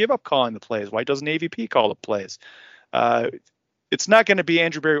are you going to give up calling the plays? Why doesn't AVP call the plays? It's not going to be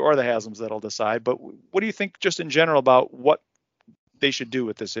Andrew Berry or the Haslams that'll decide. But what do you think just in general about what they should do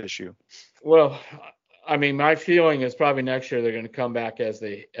with this issue? Well, I mean, my feeling is probably next year they're going to come back as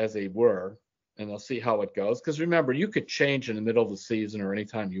they were. And they'll see how it goes. Because remember, you could change in the middle of the season or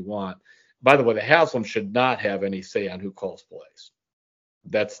anytime you want. By the way, the Haslam should not have any say on who calls plays.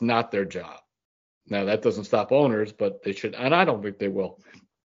 That's not their job. Now, that doesn't stop owners, but they should. And I don't think they will.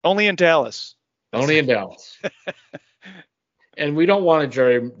 Only in Dallas. Only in Dallas. And we don't want a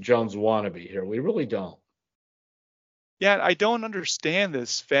Jerry Jones wannabe here. We really don't. Yeah, I don't understand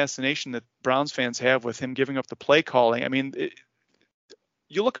this fascination that Browns fans have with him giving up the play calling. I mean,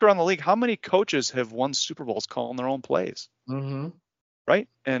 you look around the league, how many coaches have won Super Bowls calling their own plays? Mm-hmm. Right?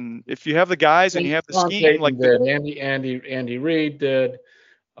 And if you have the guys and you have the scheme, like Andy Reid did,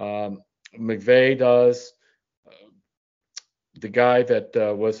 McVay does, the guy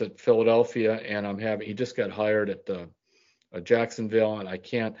that was at Philadelphia, and he just got hired at Jacksonville,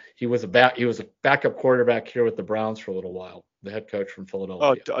 and he was a backup quarterback here with the Browns for a little while, the head coach from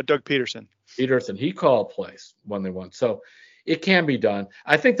Philadelphia. Oh, Doug Peterson. He called plays when they won. So it can be done.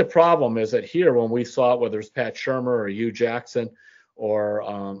 I think the problem is that here, when we saw it, whether it's Pat Shermer or Hugh Jackson, or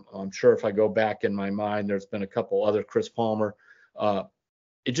I'm sure if I go back in my mind, there's been a couple other, Chris Palmer,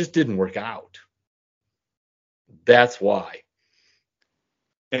 it just didn't work out. That's why.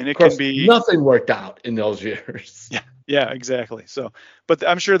 And it can be nothing worked out in those years. Yeah, exactly. So, but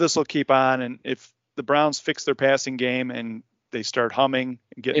I'm sure this will keep on. And if the Browns fix their passing game and they start humming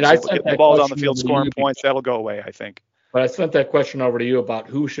and getting the ball down the field, scoring points, that'll go away, I think. But I sent that question over to you about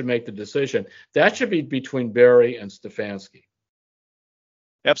who should make the decision. That should be between Berry and Stefanski.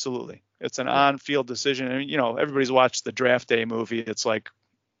 Absolutely. It's an on-field decision. And, everybody's watched the Draft Day movie. It's like,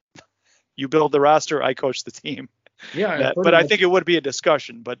 you build the roster, I coach the team. Yeah. But I think it would be a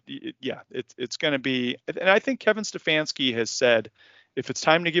discussion. But, yeah, it's going to be – and I think Kevin Stefanski has said, if it's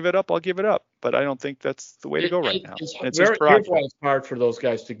time to give it up, I'll give it up. But I don't think that's the way to go right now. Here's why it's hard for those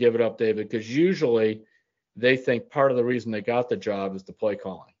guys to give it up, David, because usually – they think part of the reason they got the job is the play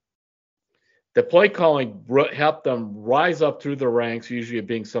calling. The play calling helped them rise up through the ranks, usually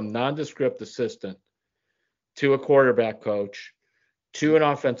being some nondescript assistant, to a quarterback coach, to an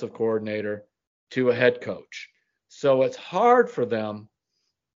offensive coordinator, to a head coach. So it's hard for them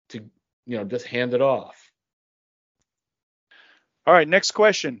to, just hand it off. All right, next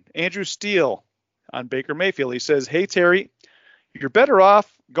question. Andrew Steele on Baker Mayfield. He says, hey, Terry, you're better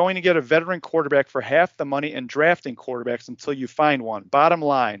off going to get a veteran quarterback for half the money and drafting quarterbacks until you find one. Bottom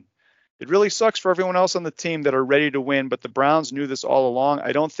line, it really sucks for everyone else on the team that are ready to win, but the Browns knew this all along.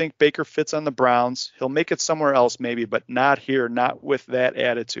 I don't think Baker fits on the Browns. He'll make it somewhere else maybe, but not here, not with that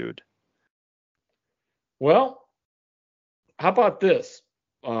attitude. Well, how about this?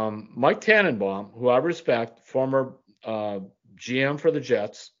 Mike Tannenbaum, who I respect, former GM for the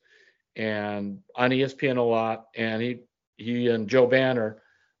Jets and on ESPN a lot, and he and Joe Banner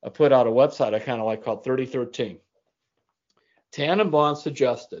put out a website I kind of like called 3013. Tannenbaum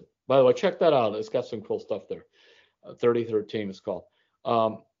suggested, by the way, check that out. It's got some cool stuff there. 3013 is called.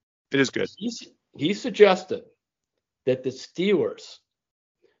 It is good. He suggested that the Steelers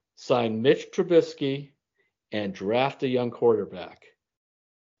sign Mitch Trubisky and draft a young quarterback.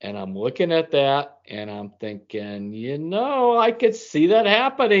 And I'm looking at that and I'm thinking, I could see that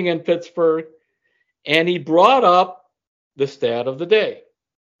happening in Pittsburgh. And he brought up the stat of the day.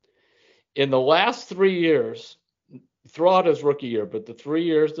 In the last 3 years, throughout his rookie year, but the 3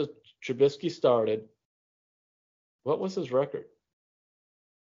 years that Trubisky started, what was his record?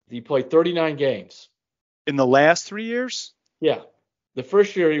 He played 39 games. In the last 3 years? Yeah. The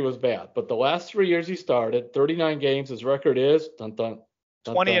first year he was bad, but the last 3 years he started, 39 games. His record is 20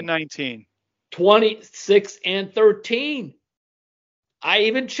 and 19. 26 and 13. I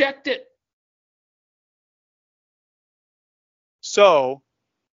even checked it. So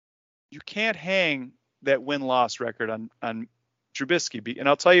you can't hang that win-loss record on Trubisky, and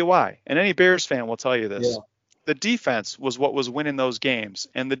I'll tell you why. And any Bears fan will tell you this. Yeah. The defense was what was winning those games,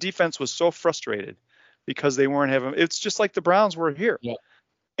 and the defense was so frustrated because they weren't having. It's just like the Browns were here. Yeah.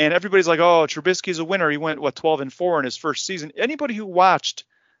 And everybody's like, "Oh, Trubisky's a winner. He went 12-4 in his first season." Anybody who watched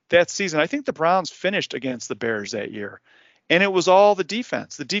that season, I think the Browns finished against the Bears that year, and it was all the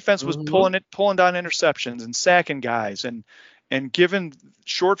defense. The defense was pulling down interceptions and sacking guys and giving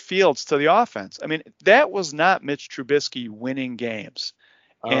short fields to the offense. I mean, that was not Mitch Trubisky winning games.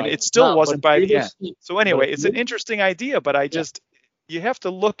 And it still wasn't by the end. So anyway, it's an interesting idea, but you have to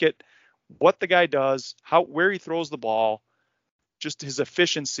look at what the guy does, where he throws the ball, just his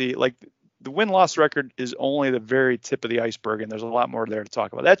efficiency. Like the win-loss record is only the very tip of the iceberg, and there's a lot more there to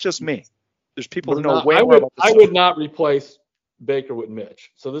talk about. That's just me. There's people who know way more about this. I would not replace Baker with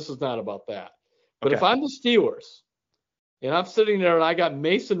Mitch. So this is not about that. But if I'm the Steelers, and I'm sitting there and I got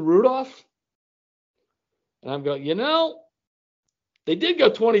Mason Rudolph, and I'm going, they did go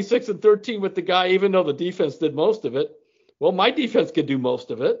 26 and 13 with the guy, even though the defense did most of it. Well, my defense could do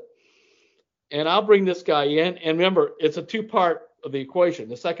most of it. And I'll bring this guy in. And remember, it's a two-part of the equation.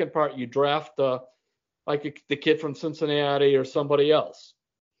 The second part, you draft like the kid from Cincinnati or somebody else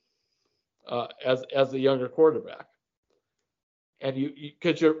as the younger quarterback. And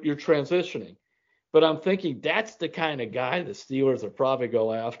because you're transitioning. But I'm thinking that's the kind of guy the Steelers will probably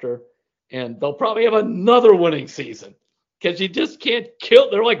go after. And they'll probably have another winning season. Because you just can't kill.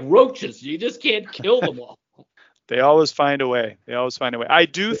 They're like roaches. You just can't kill them all. They always find a way. I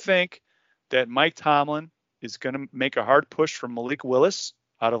do think that Mike Tomlin is going to make a hard push for Malik Willis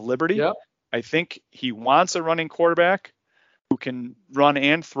out of Liberty. Yep. I think he wants a running quarterback who can run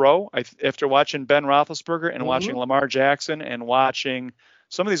and throw. After watching Ben Roethlisberger and watching Lamar Jackson and watching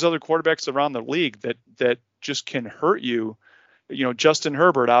some of these other quarterbacks around the league that just can hurt you. Justin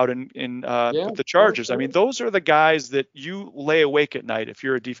Herbert out with the Chargers. I mean, those are the guys that you lay awake at night if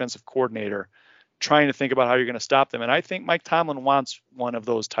you're a defensive coordinator trying to think about how you're going to stop them. And I think Mike Tomlin wants one of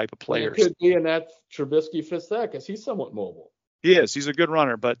those type of players. It could be, and that Trubisky fits that because he's somewhat mobile. He is. He's a good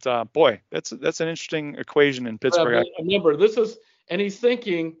runner. But, boy, that's an interesting equation in Pittsburgh. Remember, and he's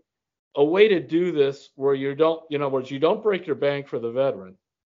thinking a way to do this where you don't break your bank for the veteran.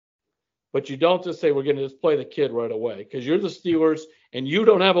 But you don't just say we're going to just play the kid right away because you're the Steelers and you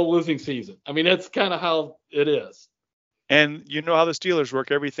don't have a losing season. I mean, that's kind of how it is. And you know how the Steelers work.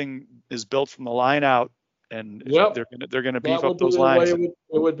 Everything is built from the line out, and they're going to beef up those lines. It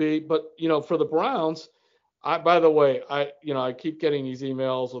would be. But for the Browns, I keep getting these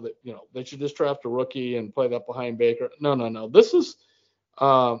emails with they should just draft a rookie and play that behind Baker. No. This is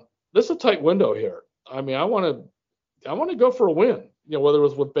a tight window here. I mean, I want to go for a win. Whether it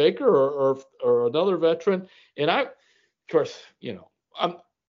was with Baker or another veteran, and of course,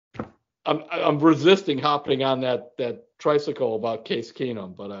 I'm resisting hopping on that tricycle about Case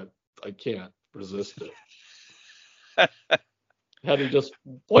Keenum, but I can't resist it. Had he just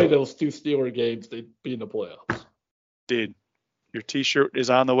played those two Steeler games, they'd be in the playoffs. Dude, your T-shirt is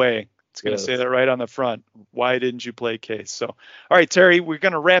on the way. It's going to say that right on the front. Why didn't you play Case? So, all right, Terry, we're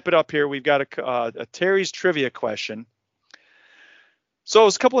going to wrap it up here. We've got a Terry's trivia question. So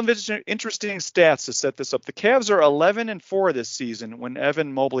it's a couple of interesting stats to set this up. The Cavs are 11-4 this season when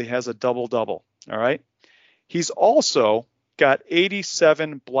Evan Mobley has a double-double. All right. He's also got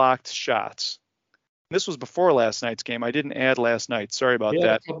 87 blocked shots. This was before last night's game. I didn't add last night. Sorry about that. He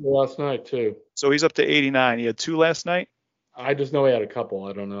had a couple last night too. So he's up to 89. He had 2 last night? I just know he had a couple.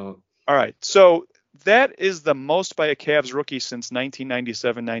 I don't know. All right. So that is the most by a Cavs rookie since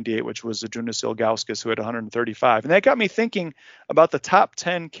 1997-98, which was Zydrunas Ilgauskas, who had 135. And that got me thinking about the top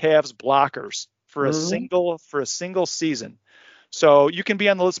 10 Cavs blockers for a single season. So you can be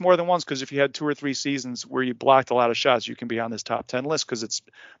on the list more than once because if you had 2 or 3 seasons where you blocked a lot of shots, you can be on this top 10 list because it's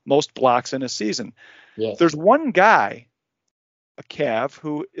most blocks in a season. Yes. There's one guy, a Cav,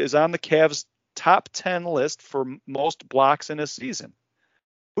 who is on the Cavs top 10 list for most blocks in a season.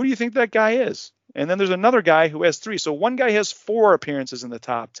 Who do you think that guy is? And then there's another guy who has 3. So one guy has 4 appearances in the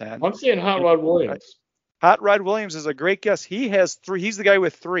top 10. I'm saying Hot Rod Williams. Hot Rod Williams is a great guess. He has 3. He's the guy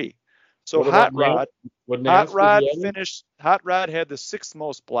with 3. So Hot Rod finished. Hot Rod had the 6th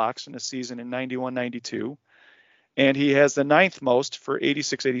most blocks in a season in 91-92, and he has the 9th most for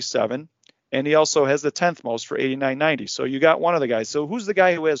 86-87, and he also has the 10th most for 89-90. So you got one of the guys. So who's the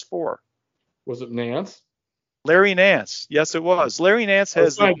guy who has 4? Was it Nance? Larry Nance. Yes, it was. Larry Nance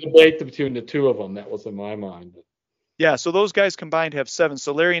has. I was trying to debate between the two of them. That was in my mind. Yeah, so those guys combined have 7.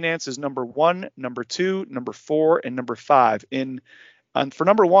 So Larry Nance is number 1, number 2, number 4, and number 5. For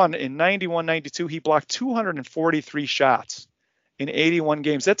number 1, in 91-92, he blocked 243 shots in 81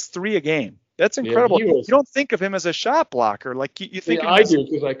 games. That's 3 a game. That's incredible. Yeah, you don't think of him as a shot blocker. Like you think. I do,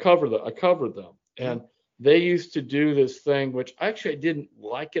 because I covered them. And they used to do this thing, which actually I didn't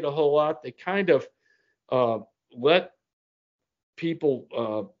like it a whole lot. They kind of let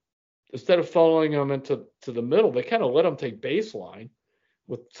people, instead of following them into the middle, they kind of let them take baseline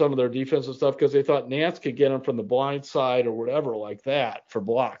with some of their defensive stuff, because they thought Nance could get them from the blind side or whatever like that for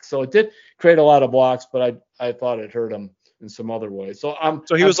blocks. So it did create a lot of blocks, but I thought it hurt him in some other ways. So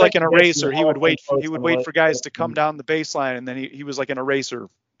he was like an eraser. He would wait for guys to come down the baseline, and then he was like an eraser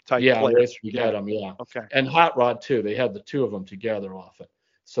type player. Eraser to get him, yeah. Okay. And Hot Rod too. They had the 2 of them together often.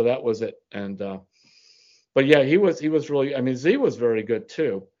 So that was it. And but yeah, he was really. I mean, Z was very good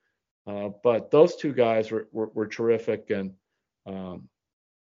too. But those 2 guys were terrific. And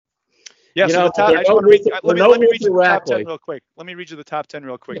yeah, so the top, let me read you the top 10 real quick. Let me read you the top 10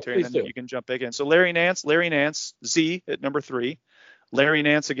 real quick, Terry, and then you can jump back in. So Larry Nance, Z at number 3. Larry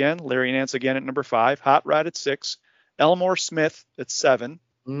Nance again at number 5. Hot Rod at 6. Elmore Smith at 7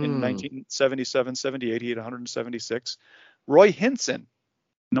 in 1977-78. He had 176. Roy Hinson,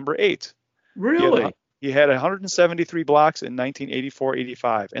 number 8. Really? He had 173 blocks in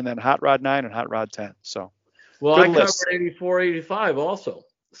 1984-85, and then Hot Rod 9 and Hot Rod 10. So, well, I covered 84-85 also.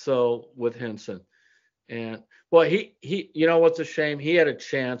 So with Hinson, and well, he you know what's a shame? He had a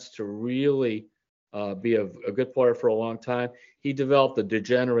chance to really be a good player for a long time. He developed a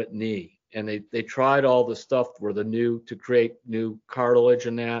degenerate knee, and they tried all the stuff to create new cartilage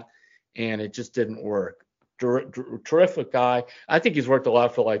and that, and it just didn't work. Terrific guy. I think he's worked a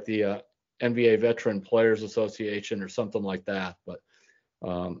lot for like the NBA Veteran Players Association or something like that. But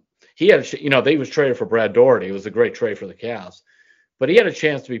he had, he was traded for Brad Daugherty. It was a great trade for the Cavs. But he had a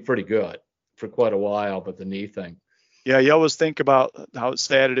chance to be pretty good for quite a while, but the knee thing. Yeah, you always think about how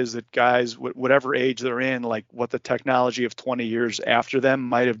sad it is that guys, whatever age they're in, like what the technology of 20 years after them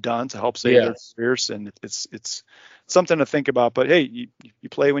might have done to help save their careers. And it's something to think about. But, hey, you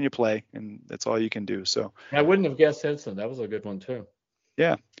play when you play, and that's all you can do. So I wouldn't have guessed Hinson. That was a good one, too.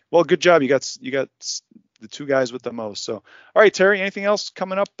 Yeah. Well, good job. You got the 2 guys with the most. So, all right, Terry, anything else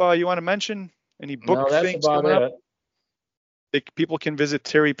coming up you want to mention? Any book things coming up? People can visit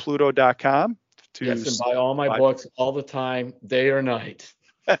terrypluto.com and buy all my books all the time, day or night.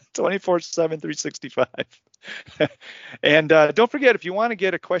 24/7, 365. And don't forget, if you want to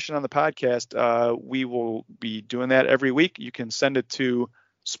get a question on the podcast, we will be doing that every week. You can send it to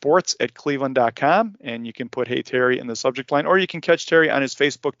sports@cleveland.com, and you can put "Hey Terry" in the subject line, or you can catch Terry on his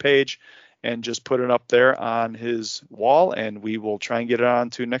Facebook page and just put it up there on his wall, and we will try and get it on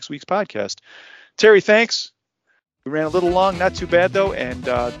to next week's podcast. Terry, thanks. We ran a little long, not too bad though, and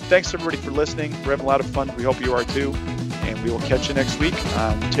thanks everybody for listening. We're having a lot of fun. We hope you are too, and we will catch you next week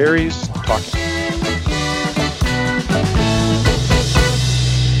on Terry's Talking.